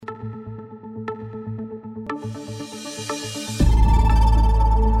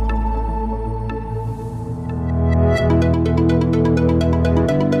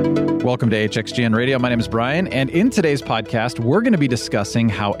Welcome to HXGN Radio. My name is Brian, and in today's podcast, we're going to be discussing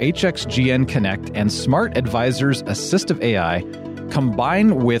how HXGN Connect and Smart Advisors Assistive AI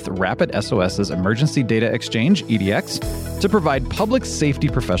combine with RapidSOS's Emergency Data Exchange, EDX, to provide public safety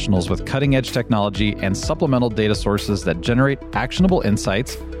professionals with cutting-edge technology and supplemental data sources that generate actionable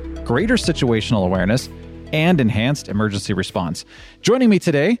insights, greater situational awareness, and enhanced emergency response. Joining me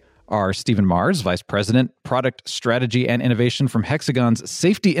today are Stephen Mars, Vice President, Product Strategy and Innovation from Hexagon's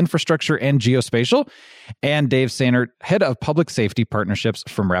Safety Infrastructure and Geospatial, and Dave Sainert, Head of Public Safety Partnerships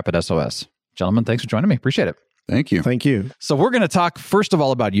from RapidSOS. Gentlemen, thanks for joining me. Appreciate it. Thank you. Thank you. So we're going to talk, first of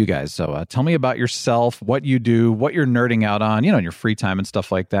all, about you guys. So tell me about yourself, what you do, what you're nerding out on, in your free time and stuff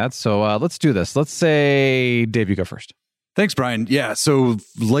like that. So let's do this. Let's say, Dave, you go first. Thanks, Brian. Yeah, so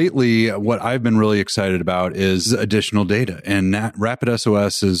lately, what I've been really excited about is additional data. And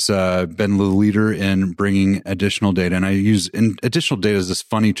RapidSOS has been the leader in bringing additional data. And I use additional data as this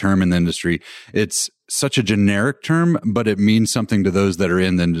funny term in the industry. It's such a generic term, but it means something to those that are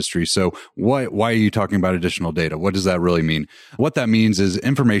in the industry. So why are you talking about additional data? What does that really mean? What that means is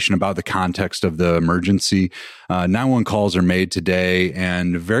information about the context of the emergency. 911 calls are made today,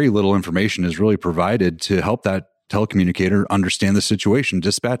 and very little information is really provided to help that telecommunicator understand the situation,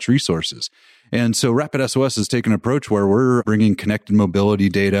 dispatch resources. And so RapidSOS has taken an approach where we're bringing connected mobility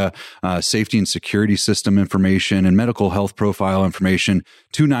data, safety and security system information, and medical health profile information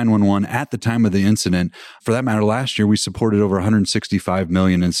to 911 at the time of the incident. For that matter, last year, we supported over 165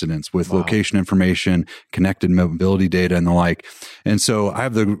 million incidents with location information, connected mobility data, and the like. And so I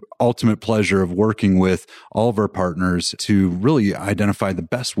have the ultimate pleasure of working with all of our partners to really identify the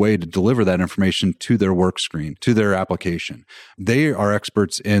best way to deliver that information to their work screen, to their application. They are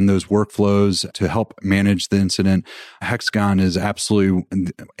experts in those workflows to help manage the incident. Hexagon is absolutely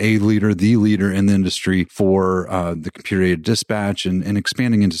the leader in the industry for the computer-aided dispatch and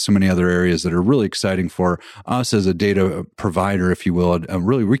expanding into so many other areas that are really exciting for us as a data provider, if you will,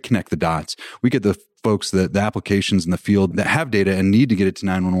 really reconnect the dots. We get the folks, the applications in the field that have data and need to get it to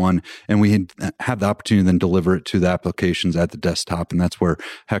 911, and we have the opportunity to then deliver it to the applications at the desktop. And that's where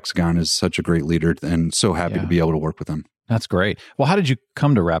Hexagon is such a great leader, and so happy to be able to work with them. That's great. Well, how did you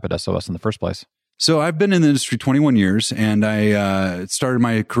come to RapidSOS in the first place? So I've been in the industry 21 years, and I started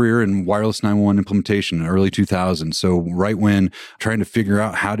my career in wireless 911 implementation in early 2000. So right when trying to figure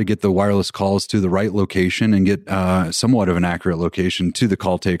out how to get the wireless calls to the right location and get somewhat of an accurate location to the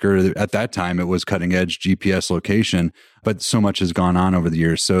call taker. At that time, it was cutting edge GPS location, but so much has gone on over the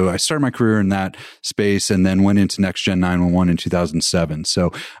years. So I started my career in that space and then went into Next Gen 911 in 2007.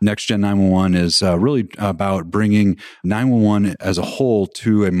 So Next Gen 911 is really about bringing 911 as a whole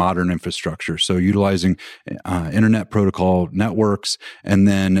to a modern infrastructure. So utilizing internet protocol networks and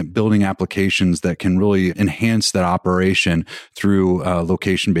then building applications that can really enhance that operation through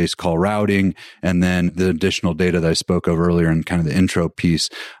location-based call routing and then the additional data that I spoke of earlier in kind of the intro piece.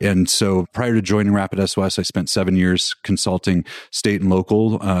 And so prior to joining RapidSOS, I spent 7 years consulting state and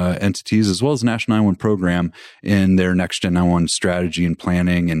local entities as well as the National 911 program in their Next Gen 911 strategy and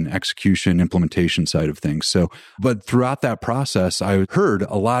planning and execution implementation side of things. So, but throughout that process, I heard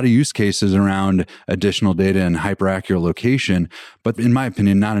a lot of use cases around additional data and hyper accurate location, but in my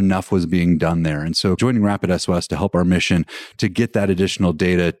opinion, not enough was being done there. And so joining RapidSOS to help our mission to get that additional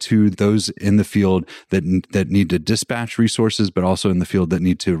data to those in the field that need to dispatch resources, but also in the field that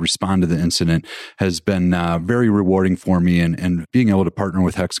need to respond to the incident has been very rewarding for me, and being able to partner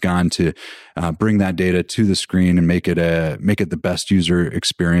with Hexagon to bring that data to the screen and make it the best user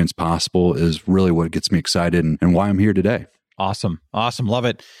experience possible is really what gets me excited and why I'm here today. Awesome. Love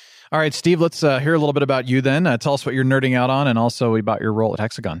it. All right, Steve, let's hear a little bit about you then. Tell us what you're nerding out on and also about your role at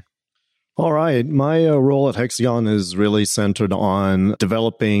Hexagon. All right. My role at Hexagon is really centered on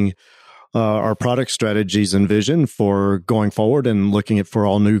developing our product strategies and vision for going forward and looking for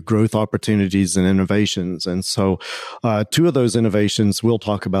all new growth opportunities and innovations. And so two of those innovations we'll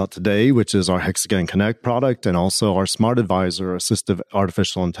talk about today, which is our Hexagon Connect product and also our Smart Advisor Assistive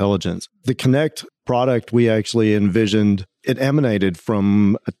Artificial Intelligence. The Connect product we actually envisioned, it emanated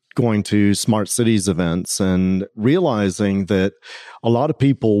from going to smart cities events and realizing that a lot of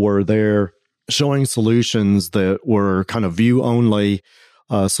people were there showing solutions that were kind of view only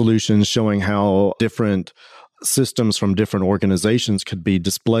solutions, showing how different systems from different organizations could be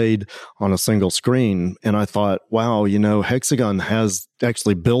displayed on a single screen. And I thought, wow, Hexagon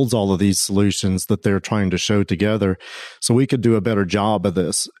actually builds all of these solutions that they're trying to show together. So we could do a better job of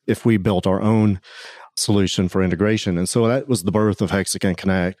this if we built our own solution for integration. And so that was the birth of Hexagon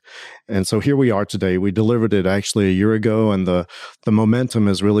Connect. And so here we are today. We delivered it actually a year ago, and the momentum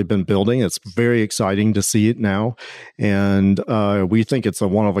has really been building. It's very exciting to see it now. And we think it's a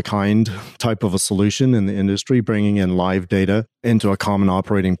one-of-a-kind type of a solution in the industry, bringing in live data into a common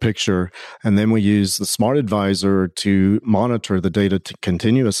operating picture. And then we use the Smart Advisor to monitor the data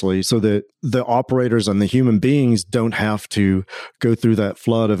continuously so that the operators and the human beings don't have to go through that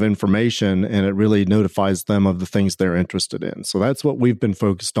flood of information, and it really notifies them of the things they're interested in. So that's what we've been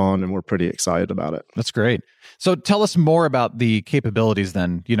focused on, and we're pretty excited about it. That's great. So tell us more about the capabilities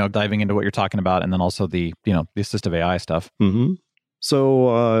then, diving into what you're talking about, and then also the assistive AI stuff. Mm-hmm.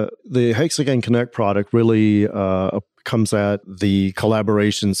 So the Hexagon Connect product really comes at the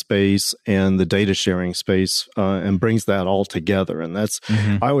collaboration space and the data sharing space and brings that all together. And that's,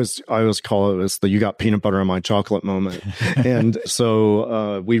 I always call it as the you got peanut butter in my chocolate moment. And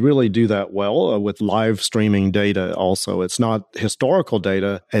so we really do that well with live streaming data also. It's not historical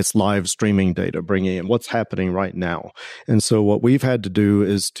data, it's live streaming data, bringing in what's happening right now. And so what we've had to do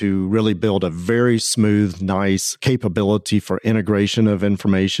is to really build a very smooth, nice capability for integration of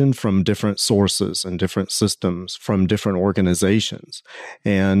information from different sources and different systems from different organizations.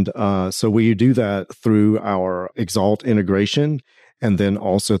 And so we do that through our Exalt integration and then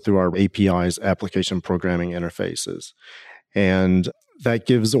also through our APIs, application programming interfaces. And that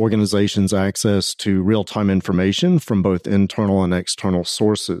gives organizations access to real-time information from both internal and external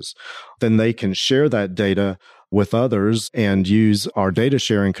sources. Then they can share that data with others and use our data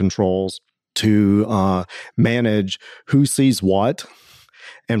sharing controls to manage who sees what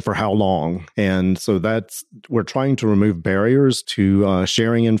and for how long. And so we're trying to remove barriers to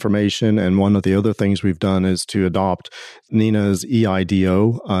sharing information. And one of the other things we've done is to adopt NENA's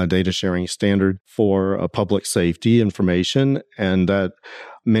EIDO data sharing standard for public safety information. And that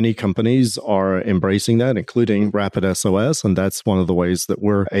many companies are embracing that, including RapidSOS. And that's one of the ways that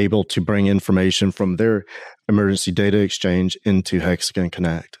we're able to bring information from their emergency data exchange into Hexagon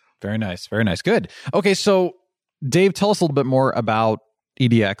Connect. Very nice. Very nice. Good. Okay. So Dave, tell us a little bit more about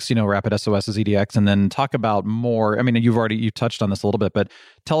EDX, RapidSOS is EDX, and then talk about more. I mean, you touched on this a little bit, but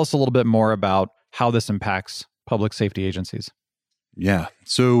tell us a little bit more about how this impacts public safety agencies. Yeah.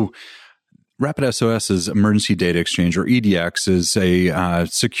 So RapidSOS's Emergency Data Exchange, or EDX, is a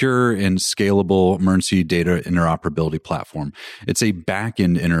secure and scalable emergency data interoperability platform. It's a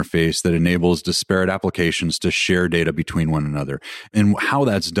back-end interface that enables disparate applications to share data between one another. And how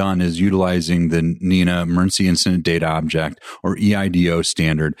that's done is utilizing the NENA Emergency Incident Data Object, or EIDO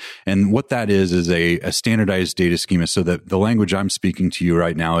standard. And what that is a standardized data schema, so that the language I'm speaking to you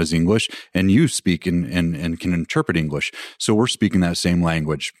right now is English, and you speak and can interpret English. So we're speaking that same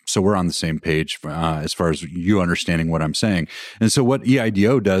language. So we're on the same page. As far as you understanding what I'm saying. And so what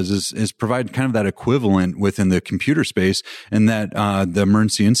EIDO does is provide kind of that equivalent within the computer space, and that the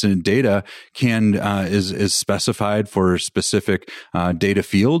emergency incident data is specified for specific data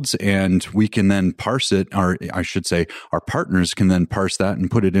fields, and we can then parse it, or I should say our partners can then parse that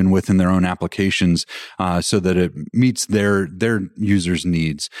and put it in within their own applications so that it meets their users'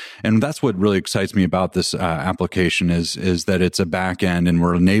 needs. And that's what really excites me about this application is that it's a back end, and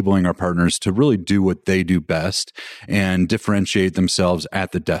we're enabling our partners to really do what they do best and differentiate themselves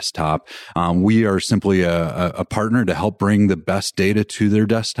at the desktop. We are simply a partner to help bring the best data to their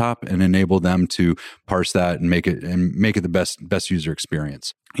desktop and enable them to parse that and make it the best user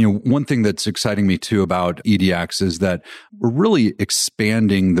experience. One thing that's exciting me too about EDX is that we're really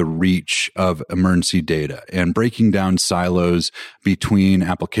expanding the reach of emergency data and breaking down silos between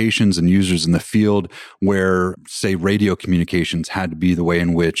applications and users in the field, where, say, radio communications had to be the way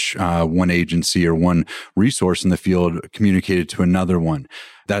in which one agency or one resource in the field communicated to another one.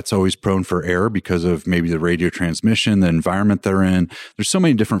 That's always prone for error because of maybe the radio transmission, the environment they're in. There's so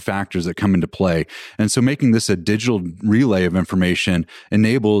many different factors that come into play. And so making this a digital relay of information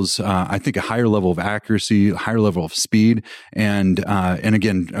enables, I think, a higher level of accuracy, a higher level of speed, and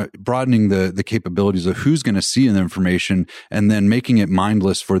again, broadening the capabilities of who's going to see the information, and then making it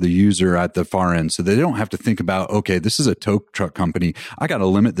mindless for the user at the far end, so they don't have to think about, okay, this is a tow truck company, I got to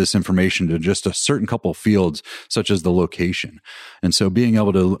limit this information to just a certain couple of fields, such as the location. And so being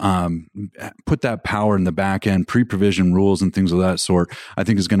able to put that power in the back end, pre-provision rules and things of that sort, I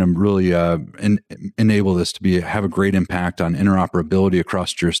think is going to really enable this to have a great impact on interoperability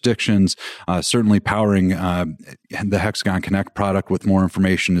across jurisdictions. Certainly powering the Hexagon Connect product with more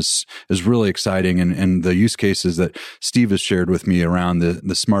information is really exciting. And the use cases that Steve has shared with me around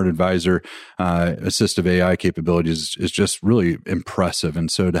the Smart Advisor assistive AI capabilities is just really impressive. And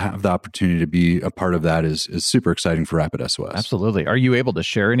so to have the opportunity to be a part of that is super exciting for RapidSOS. Absolutely. Are you able to to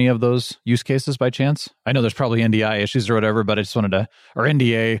share any of those use cases by chance? I know there's probably NDI issues or whatever, but I just wanted to, or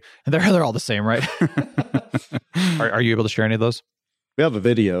NDA, and they're all the same, right? Are you able to share any of those? We have a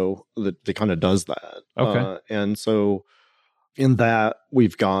video that kind of does that. Okay. And so in that,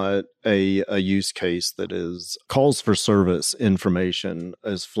 we've got a use case that is calls for service information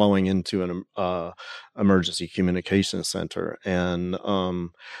is flowing into an emergency communication center. And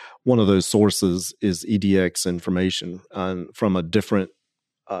one of those sources is EDX information from a different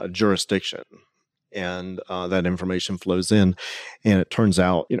jurisdiction. And that information flows in. And it turns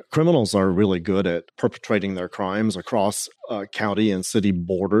out, criminals are really good at perpetrating their crimes across county and city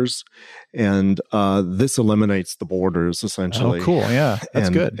borders. And this eliminates the borders, essentially. Oh, cool. Yeah, that's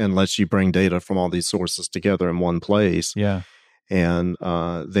good. And lets you bring data from all these sources together in one place. Yeah. And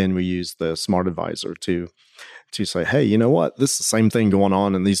then we use the Smart Advisor to say, hey, you know what? This is the same thing going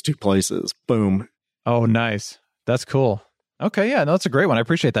on in these two places. Boom. Oh, nice. That's cool. Okay, yeah, no, that's a great one. I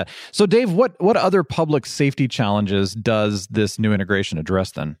appreciate that. So, Dave, what other public safety challenges does this new integration address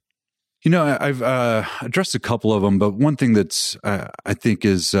then? I've addressed a couple of them, but one thing that's I think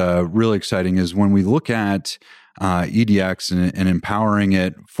is really exciting is when we look at EDX and empowering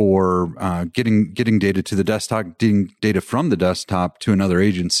it for getting data to the desktop, getting data from the desktop to another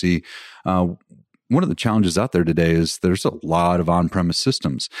agency. One of the challenges out there today is there's a lot of on-premise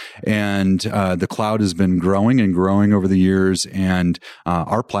systems, and the cloud has been growing and growing over the years. And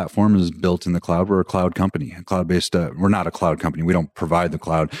our platform is built in the cloud. We're a cloud company, a cloud-based. We're not a cloud company. We don't provide the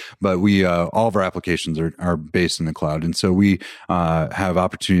cloud, but we all of our applications are based in the cloud. And so we have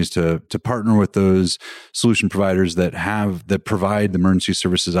opportunities to partner with those solution providers that provide the emergency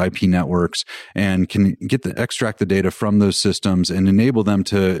services IP networks and can extract the data from those systems and enable them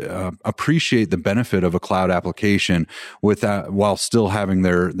to appreciate the benefit of a cloud application while still having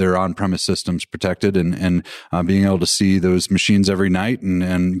their on-premise systems protected and being able to see those machines every night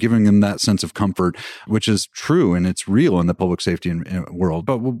and giving them that sense of comfort, which is true and it's real in the public safety world.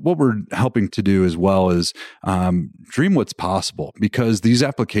 But what we're helping to do as well is dream what's possible, because these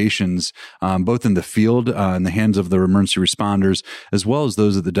applications, both in the field, in the hands of the emergency responders, as well as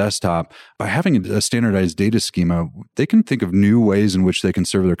those at the desktop, by having a standardized data schema, they can think of new ways in which they can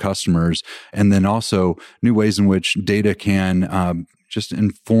serve their customers, and then also new ways in which data can just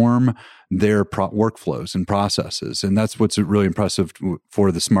inform their workflows and processes. And that's what's really impressive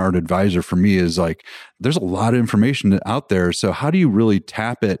for the Smart Advisor for me is like, there's a lot of information out there. So how do you really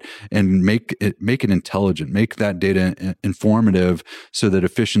tap it and make it intelligent, make that data informative so that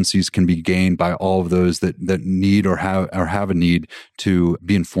efficiencies can be gained by all of those that need or have a need to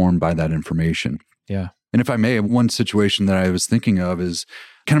be informed by that information? Yeah. And if I may, one situation that I was thinking of is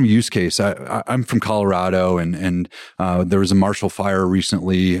kind of a use case. I'm from Colorado, and there was a Marshall Fire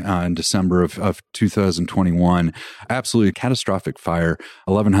recently in December of 2021. Absolutely catastrophic fire.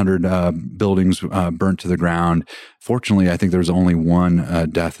 1,100 buildings burnt to the ground. Fortunately, I think there was only one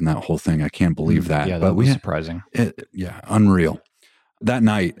death in that whole thing. I can't believe that. Yeah, that was surprising. Unreal. That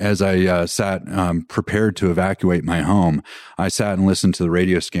night, as I sat prepared to evacuate my home, I sat and listened to the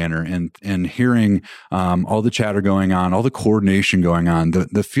radio scanner and hearing all the chatter going on, all the coordination going on.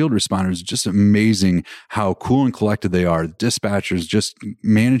 The field responders, just amazing how cool and collected they are. The dispatchers just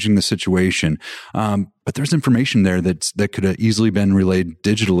managing the situation. But there's information there that could have easily been relayed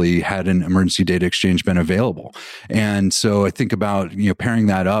digitally had an emergency data exchange been available. And so I think about, pairing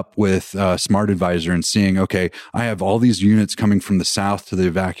that up with Smart Advisor and seeing, okay, I have all these units coming from the south to the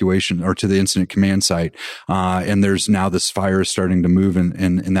evacuation or to the incident command site. And there's now this fire is starting to move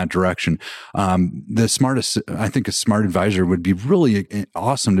in that direction. I think a Smart Advisor would be really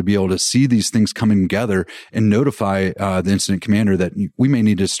awesome to be able to see these things coming together and notify the incident commander that we may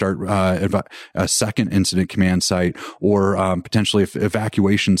need to start a second incident command site, or potentially if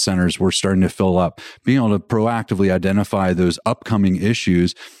evacuation centers were starting to fill up, being able to proactively identify those upcoming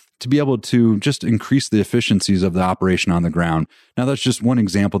issues to be able to just increase the efficiencies of the operation on the ground. Now, that's just one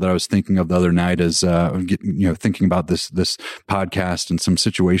example that I was thinking of the other night as thinking about this podcast and some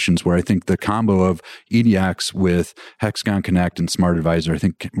situations where I think the combo of EDX with Hexagon Connect and Smart Advisor, I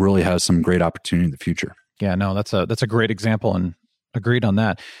think really has some great opportunity in the future. Yeah, no, that's a great example, and agreed on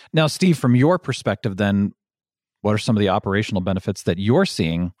that. Now, Steve, from your perspective then, what are some of the operational benefits that you're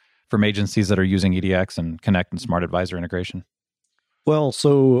seeing from agencies that are using EDX and Connect and Smart Advisor integration? Well,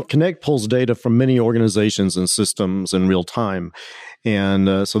 so Connect pulls data from many organizations and systems in real time.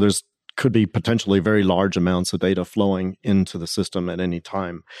 And so there's could be potentially very large amounts of data flowing into the system at any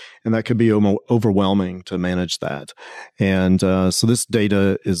time. And that could be overwhelming to manage that. And so this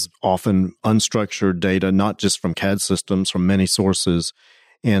data is often unstructured data, not just from CAD systems, from many sources.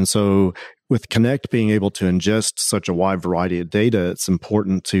 And so with Connect being able to ingest such a wide variety of data, it's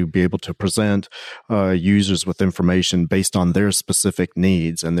important to be able to present users with information based on their specific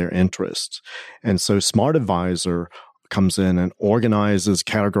needs and their interests. And so Smart Advisor comes in and organizes,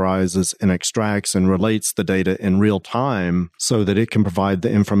 categorizes, and extracts and relates the data in real time so that it can provide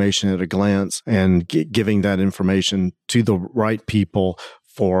the information at a glance and giving that information to the right people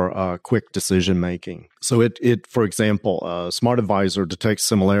for quick decision making. So it for example, Smart Advisor detects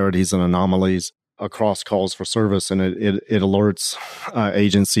similarities and anomalies across calls for service, and it alerts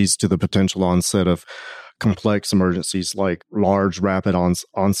agencies to the potential onset of complex emergencies like large, rapid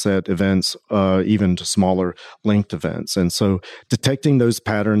onset events, even to smaller linked events. And so detecting those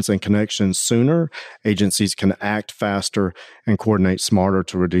patterns and connections sooner, agencies can act faster and coordinate smarter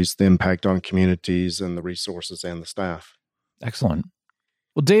to reduce the impact on communities and the resources and the staff. Excellent.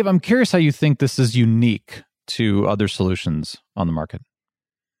 Well, Dave, I'm curious how you think this is unique to other solutions on the market.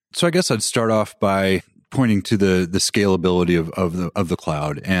 So I guess I'd start off by pointing to the scalability of the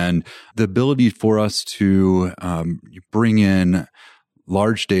cloud and the ability for us to bring in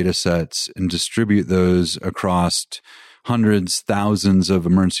large data sets and distribute those across hundreds, thousands of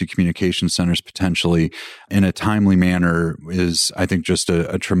emergency communication centers potentially in a timely manner is, I think, just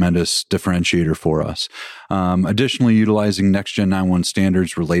a tremendous differentiator for us. Additionally, utilizing Next-Gen 911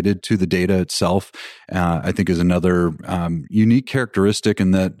 standards related to the data itself, I think is another unique characteristic in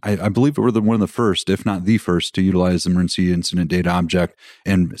that I believe we're one of the first, if not the first, to utilize emergency incident data object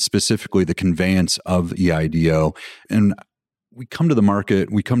and specifically the conveyance of EIDO. And we come to the market,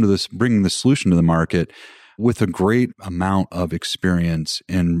 bringing the solution to the market with a great amount of experience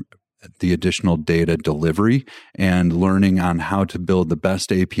in the additional data delivery and learning on how to build the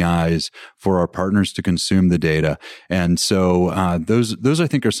best APIs for our partners to consume the data. And so those I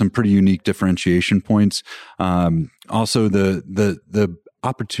think are some pretty unique differentiation points. Also, the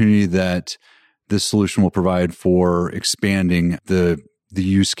opportunity that this solution will provide for expanding the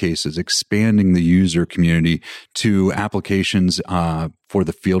use cases, expanding the user community to applications for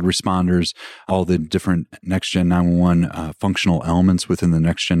the field responders, all the different Next-Gen 911 functional elements within the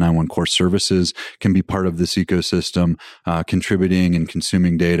Next-Gen 911 core services can be part of this ecosystem, contributing and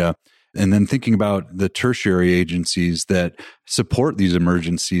consuming data. And then thinking about the tertiary agencies that support these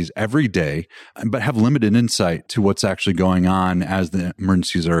emergencies every day, but have limited insight to what's actually going on as the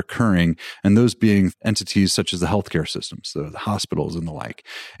emergencies are occurring, and those being entities such as the healthcare systems, the hospitals and the like.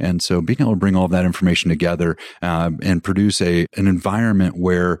 And so being able to bring all of that information together and produce an environment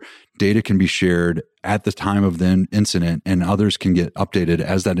where data can be shared at the time of the incident and others can get updated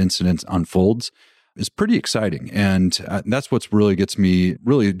as that incident unfolds is pretty exciting. And that's what's really gets me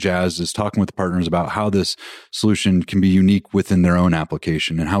really jazzed is talking with partners about how this solution can be unique within their own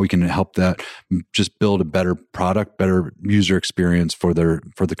application and how we can help that just build a better product, better user experience for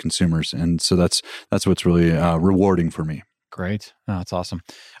the consumers. And so that's what's really rewarding for me. Great. Oh, that's awesome.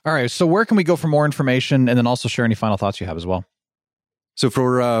 All right. So where can we go for more information, and then also share any final thoughts you have as well? So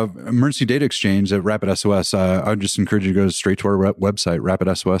for Emergency Data Exchange at RapidSOS, I would just encourage you to go straight to our website,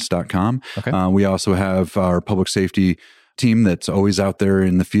 rapidsos.com. Okay. We also have our public safety team that's always out there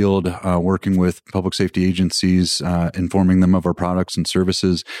in the field working with public safety agencies, informing them of our products and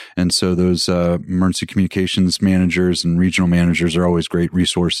services. And so those emergency communications managers and regional managers are always great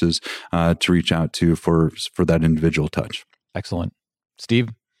resources to reach out to for that individual touch. Excellent.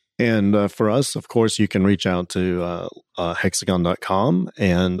 Steve? And for us, of course, you can reach out to hexagon.com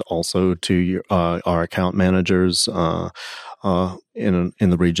and also to our account managers in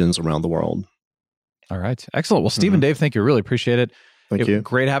the regions around the world. All right. Excellent. Well, Steve and Dave, thank you. Really appreciate it. Thank you.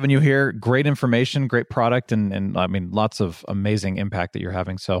 Great having you here. Great information, great product, and I mean, lots of amazing impact that you're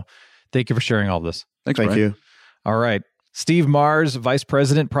having. So thank you for sharing all this. Thanks, Thank Brian. you. All right. Steve Mars, Vice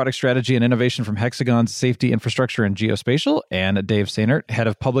President, Product Strategy and Innovation from Hexagon's Safety Infrastructure and Geospatial, and Dave Sainert, Head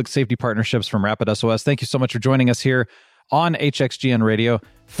of Public Safety Partnerships from RapidSOS. Thank you so much for joining us here on HXGN Radio.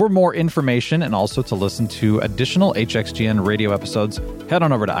 For more information and also to listen to additional HXGN Radio episodes, head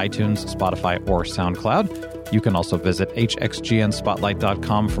on over to iTunes, Spotify, or SoundCloud. You can also visit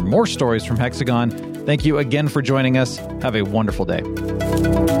hxgnspotlight.com for more stories from Hexagon. Thank you again for joining us. Have a wonderful day.